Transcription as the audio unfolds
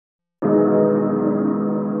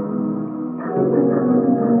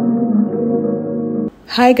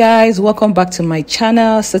Hi guys, welcome back to my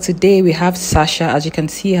channel. So today we have Sasha. As you can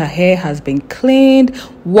see, her hair has been cleaned,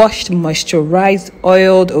 washed, moisturized,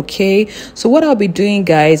 oiled. Okay, so what I'll be doing,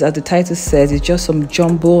 guys, as the title says, is just some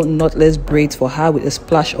jumbo knotless braids for her with a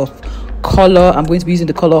splash of color. I'm going to be using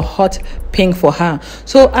the color hot pink for her.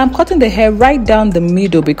 So I'm cutting the hair right down the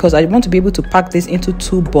middle because I want to be able to pack this into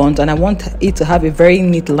two buns, and I want it to have a very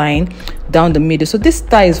neat line down the middle. So this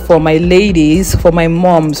style is for my ladies, for my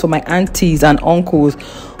moms, for my aunties and uncles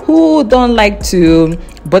who don't like to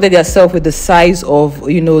bother themselves with the size of,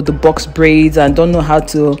 you know, the box braids and don't know how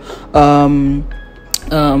to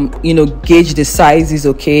gauge the sizes.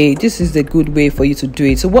 Okay, this is a good way for you to do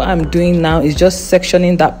it. So what I'm doing now is just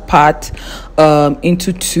sectioning that part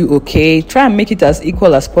into two. Okay, try and make it as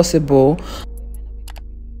equal as possible.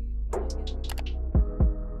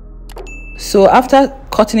 So after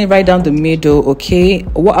cutting it right down the middle, okay,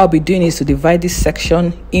 what I'll be doing is to divide this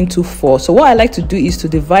section into four. So what I like to do is to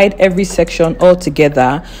divide every section all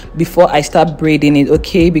together before I start braiding it,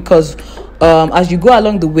 okay, because as you go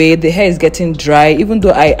along the way, the hair is getting dry. Even though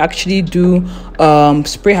I actually do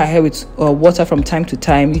spray her hair with water from time to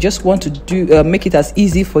time, you just want to do make it as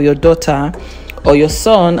easy for your daughter or your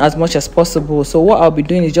son as much as possible. So what I'll be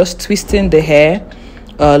doing is just twisting the hair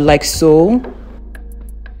like so,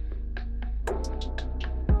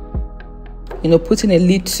 you know, putting a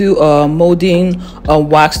little molding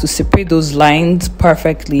wax to separate those lines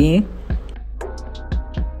perfectly.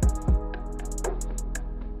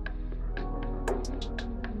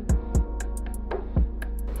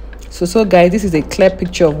 So guys, this is a clear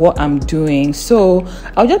picture of what I'm doing. So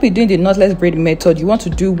I'll just be doing the knotless braid method. You want to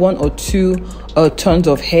do one or two turns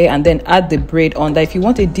of hair and then add the braid on that. If you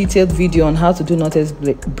want a detailed video on how to do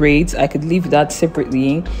knotless braids, I could leave that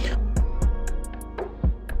separately.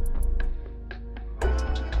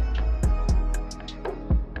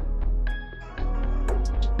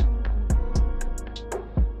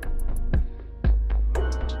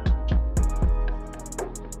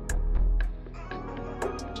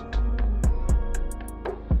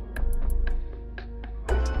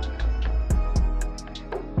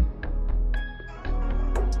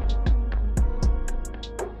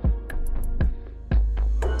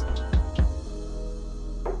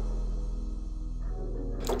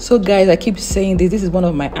 So guys, I keep saying this is one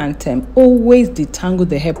of my anthems. Always detangle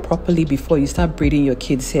the hair properly before you start braiding your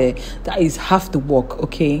kids' hair. That is half the work,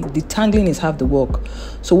 okay? Detangling is half the work.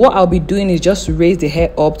 So what I'll be doing is just to raise the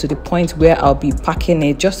hair up to the point where I'll be packing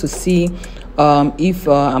it, just to see if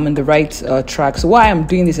I'm on the right track. So why I'm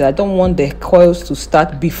doing this is I don't want the coils to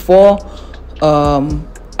start before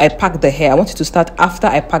I pack the hair. I want it to start after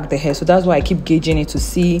I pack the hair. So that's why I keep gauging it to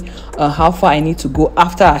see how far I need to go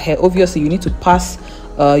after our hair. Obviously, you need to pass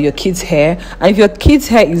your kids' hair, and if your kids'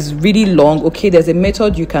 hair is really long, okay, there's a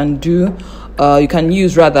method you can do, you can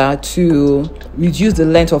use rather, to reduce the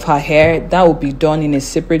length of her hair. That will be done in a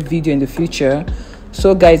separate video in the future.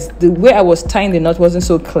 So guys, the way I was tying the knot wasn't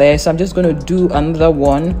so clear, so I'm just going to do another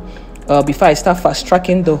one before I start fast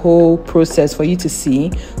tracking the whole process for you to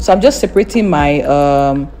see. So I'm just separating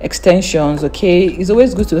my extensions. Okay, it's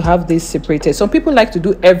always good to have this separated. Some people like to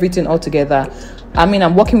do everything all together. I mean,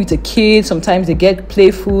 I'm working with a kid. Sometimes they get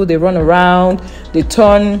playful, they run around, they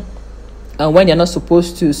turn when they're not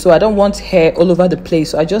supposed to. So I don't want hair all over the place.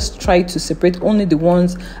 So I just try to separate only the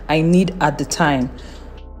ones I need at the time.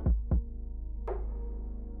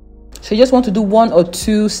 So you just want to do one or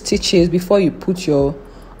two stitches before you put your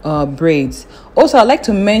braids. Also, I'd like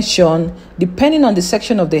to mention, depending on the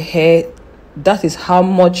section of the hair, that is how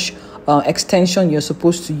much extension you're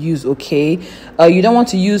supposed to use, okay? You don't want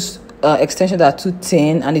to use extensions that are too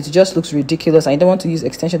thin and it just looks ridiculous, and you don't want to use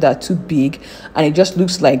extensions that are too big and it just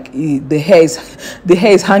looks like the hair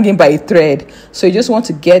is hanging by a thread. So you just want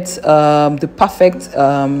to get the perfect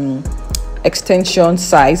extension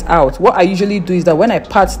size out. What I usually do is that when I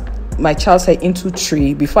part my child's hair into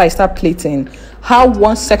three, before I start plaiting, how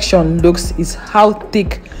one section looks is how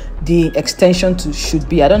thick the extension should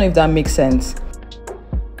be. I don't know if that makes sense.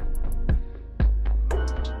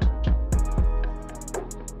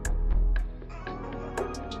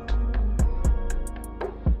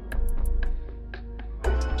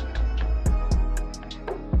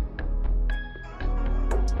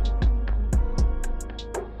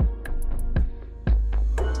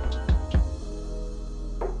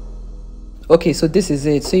 Okay, so this is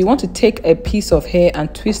it. So you want to take a piece of hair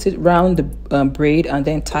and twist it around the braid and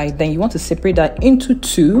then tie it. Then you want to separate that into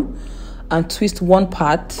two and twist one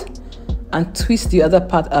part and twist the other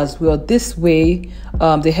part as well. This way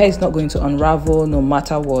the hair is not going to unravel no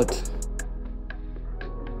matter what.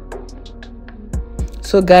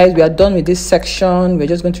 So guys, we are done with this section. We're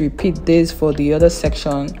just going to repeat this for the other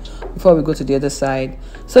section before we go to the other side.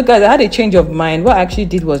 So guys, I had a change of mind. What I actually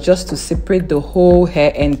did was just to separate the whole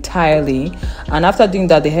hair entirely, and after doing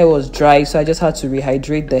that, the hair was dry, so I just had to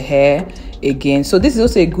rehydrate the hair again. So this is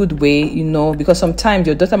also a good way, you know, because sometimes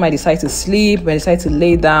your daughter might decide to sleep, might decide to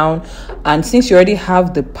lay down, and since you already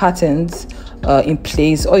have the patterns in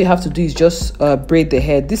place, all you have to do is just braid the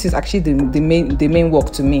hair. This is actually the main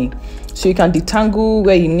work to me. So you can detangle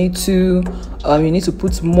where you need to. You need to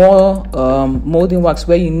put more molding wax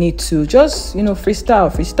where you need to. Just, you know,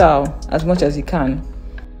 freestyle as much as you can.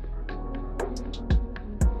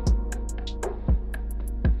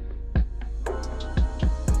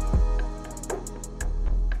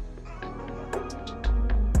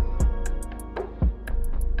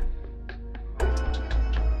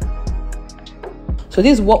 So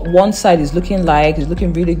this is what one side is looking like. It's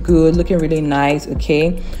looking really good, looking really nice.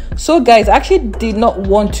 Okay, so guys, I actually did not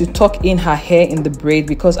want to tuck in her hair in the braid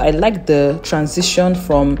because I like the transition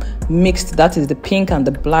from mixed, that is the pink and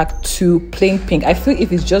the black, to plain pink. I feel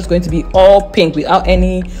if it's just going to be all pink without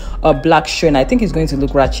any black showing, I think it's going to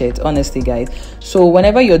look ratchet, honestly guys. So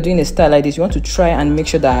whenever you're doing a style like this, you want to try and make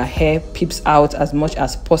sure that her hair peeps out as much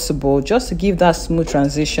as possible, just to give that smooth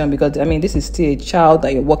transition, because I mean, this is still a child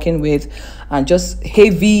that you're working with, and just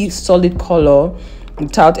heavy solid color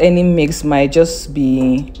without any mix might just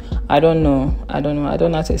be, I don't know how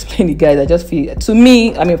to explain it, guys. I just feel, to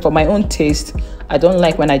me, I mean, for my own taste, I don't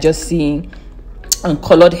like when I just see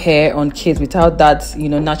uncolored hair on kids without that, you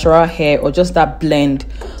know, natural hair or just that blend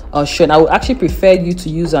showing. I would actually prefer you to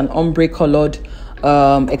use an ombre colored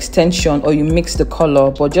extension, or you mix the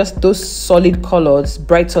color, but just those solid colors,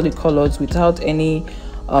 bright solid colors without any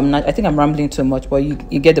I think I'm rambling too much, but you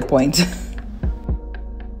get the point.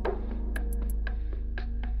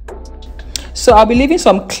 So I'll be leaving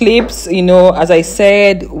some clips, you know. As I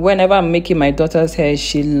said, whenever I'm making my daughter's hair,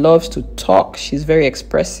 she loves to talk. She's very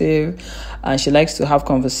expressive and she likes to have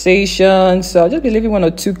conversations. So I'll just be leaving 1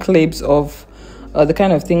 or 2 clips of the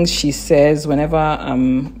kind of things she says whenever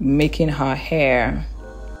I'm making her hair.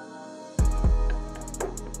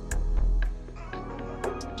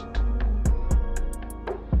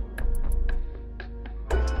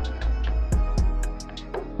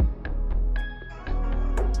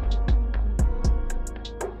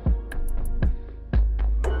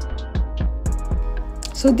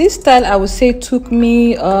 So this style, I would say, took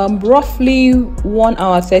me roughly 1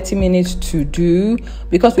 hour 30 minutes to do,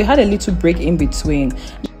 because we had a little break in between.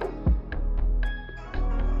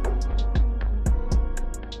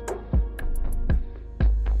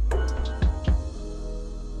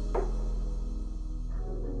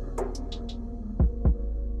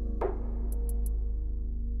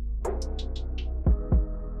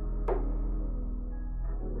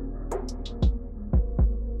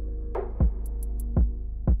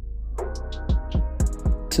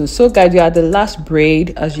 So guys, we are the last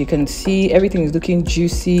braid. As you can see, everything is looking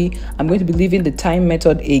juicy. I'm going to be leaving the time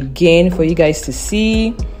method again for you guys to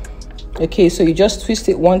see. Okay, so you just twist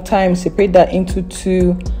it 1 time, separate that into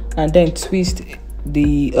 2, and then twist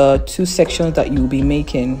the 2 sections that you'll be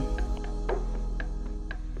making.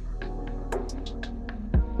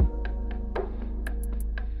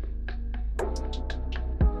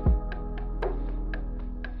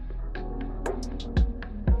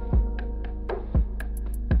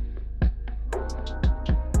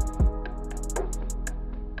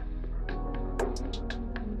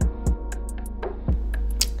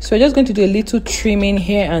 So we're just going to do a little trimming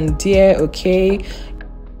here and there, okay?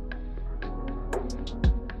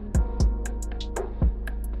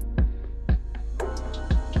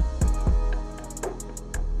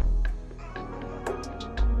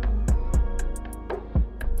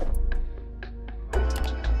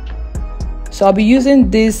 So I'll be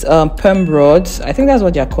using these perm rods. I think that's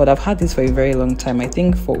what they're called. I've had this for a very long time. I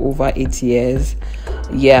think for over 8 years.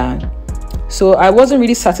 Yeah. So I wasn't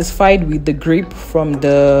really satisfied with the grip from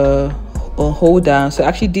the holder, so I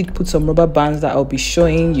actually did put some rubber bands that I'll be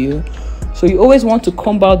showing you. So you always want to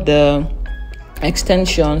comb out the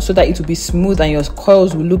extension so that it will be smooth and your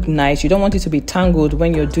coils will look nice. You don't want it to be tangled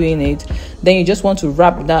when you're doing it. Then you just want to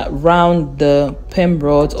wrap that round the perm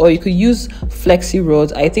rods, or you could use flexi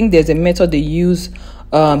rods. I think there's a method they use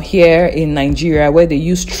here in Nigeria where they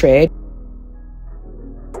use thread.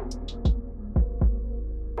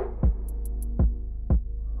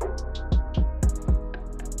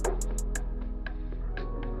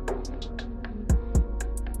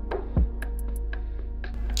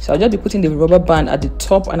 So I'll just be putting the rubber band at the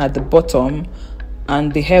top and at the bottom,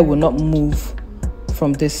 and the hair will not move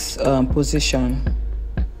from this position.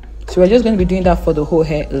 So we're just going to be doing that for the whole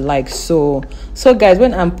hair, like so. So guys,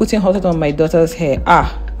 when I'm putting hot water on my daughter's hair, I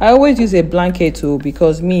always use a blanket too,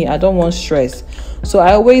 because I don't want stress. So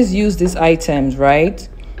I always use these items, right?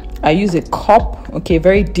 I use a cup, okay,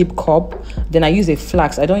 very deep cup. Then I use a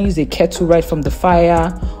flask. I don't use a kettle right from the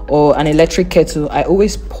fire or an electric kettle. I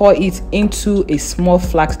always pour it into a small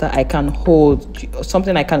flask that I can hold,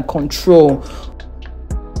 something I can control.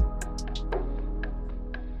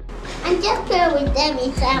 I'm just playing with them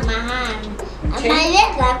inside my hand. Okay. And my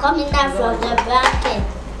legs are coming out from the blanket.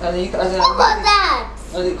 What was that?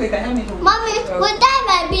 Mommy, would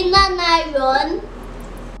that be non-iron?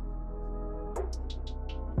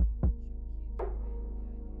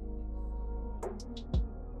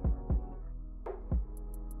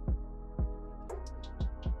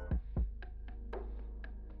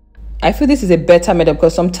 I feel this is a better method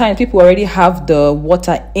because sometimes people already have the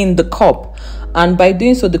water in the cup, and by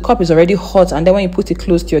doing so the cup is already hot, and then when you put it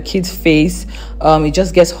close to your kid's face, it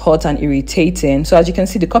just gets hot and irritating. So as you can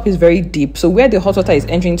see, the cup is very deep, so where the hot water is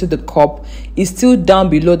entering into the cup is still down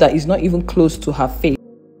below, that is not even close to her face.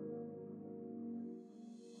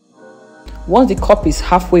 Once the cup is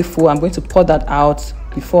halfway full, I'm going to pour that out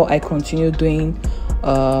before I continue doing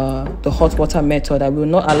the hot water method. I will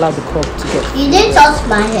not allow the cup to get... You didn't touch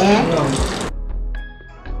my hair? No.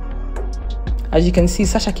 As you can see,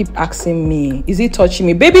 Sasha keep asking me, is he touching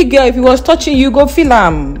me? Baby girl, if he was touching you, go feel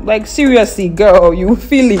him. Like, seriously, girl, you will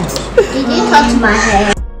feel it. Did you touch my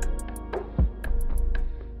hair?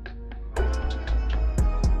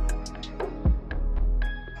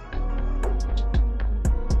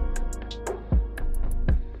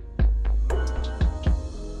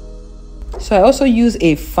 So I also use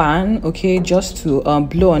a fan, okay, just to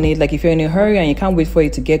blow on it. Like if you're in a hurry and you can't wait for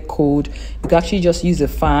it to get cold, you can actually just use a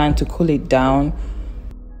fan to cool it down.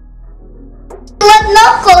 But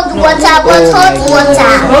not cold water, but hot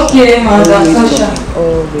water. Okay, Madam Sasha.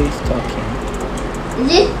 Always talking.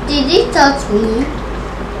 Did it touch me?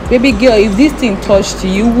 Baby girl, if this thing touched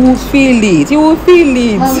you, you will feel it. You will feel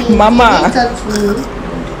it, Mommy, Mama. Did it touch me?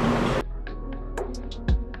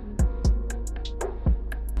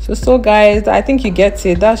 So guys, I think you get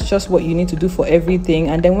it. That's just what you need to do for everything.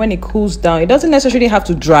 And then when it cools down, it doesn't necessarily have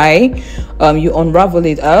to dry. You unravel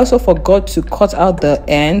it. I also forgot to cut out the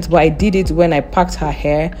end, but I did it when I packed her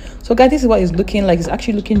hair. So guys, this is what it's looking like. It's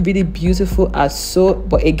actually looking really beautiful as so.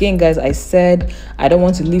 But again guys, I said I don't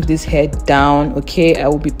want to leave this hair down, okay? I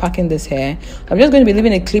will be packing this hair. I'm just going to be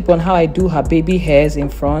leaving a clip on how I do her baby hairs in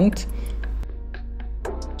front.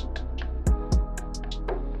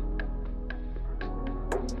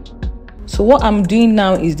 So what I'm doing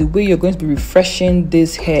now is the way you're going to be refreshing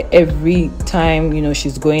this hair every time, you know,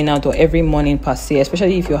 she's going out, or every morning per se,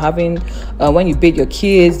 especially if you're having when you bathe your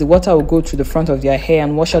kids, the water will go through the front of their hair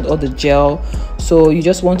and wash out all the gel. So you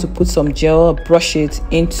just want to put some gel, brush it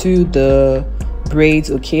into the braids,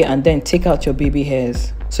 okay, and then take out your baby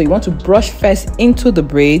hairs. So you want to brush first into the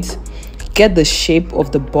braids, get the shape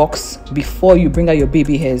of the box before you bring out your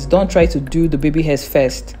baby hairs. Don't try to do the baby hairs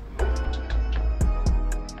first.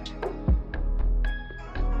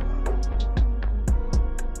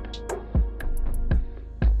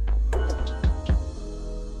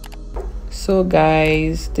 So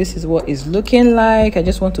guys, this is what it's looking like. I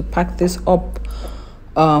just want to pack this up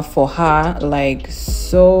for her like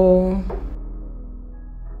so,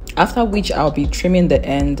 after which I'll be trimming the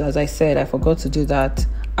end. As I said, I forgot to do that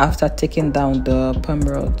after taking down the perm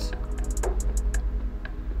rods.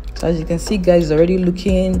 So as you can see guys, it's already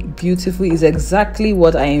looking beautiful. It's exactly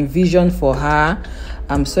what I envisioned for her.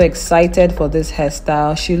 I'm so excited for this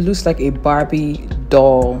hairstyle. She looks like a Barbie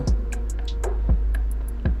doll.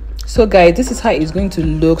 So guys, this is how it's going to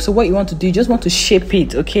look. So what you want to do, you just want to shape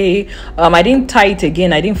it, okay? I didn't tie it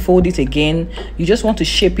again, I didn't fold it again. You just want to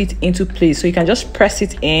shape it into place. So you can just press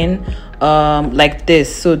it in like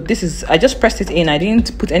this. So this is, I just pressed it in. I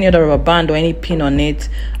didn't put any other rubber band or any pin on it.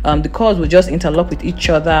 The cords will just interlock with each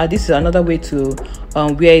other. This is another way to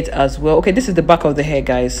wear it as well. Okay, this is the back of the hair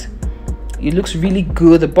guys. It looks really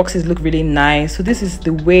good. The boxes look really nice. So this is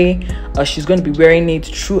the way she's going to be wearing it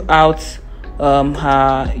throughout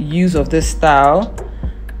her use of this style.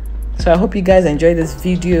 So I hope you guys enjoyed this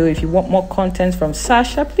video. If you want more content from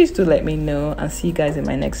Sasha, please do let me know, and see you guys in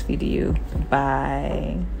my next video.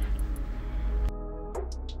 Bye.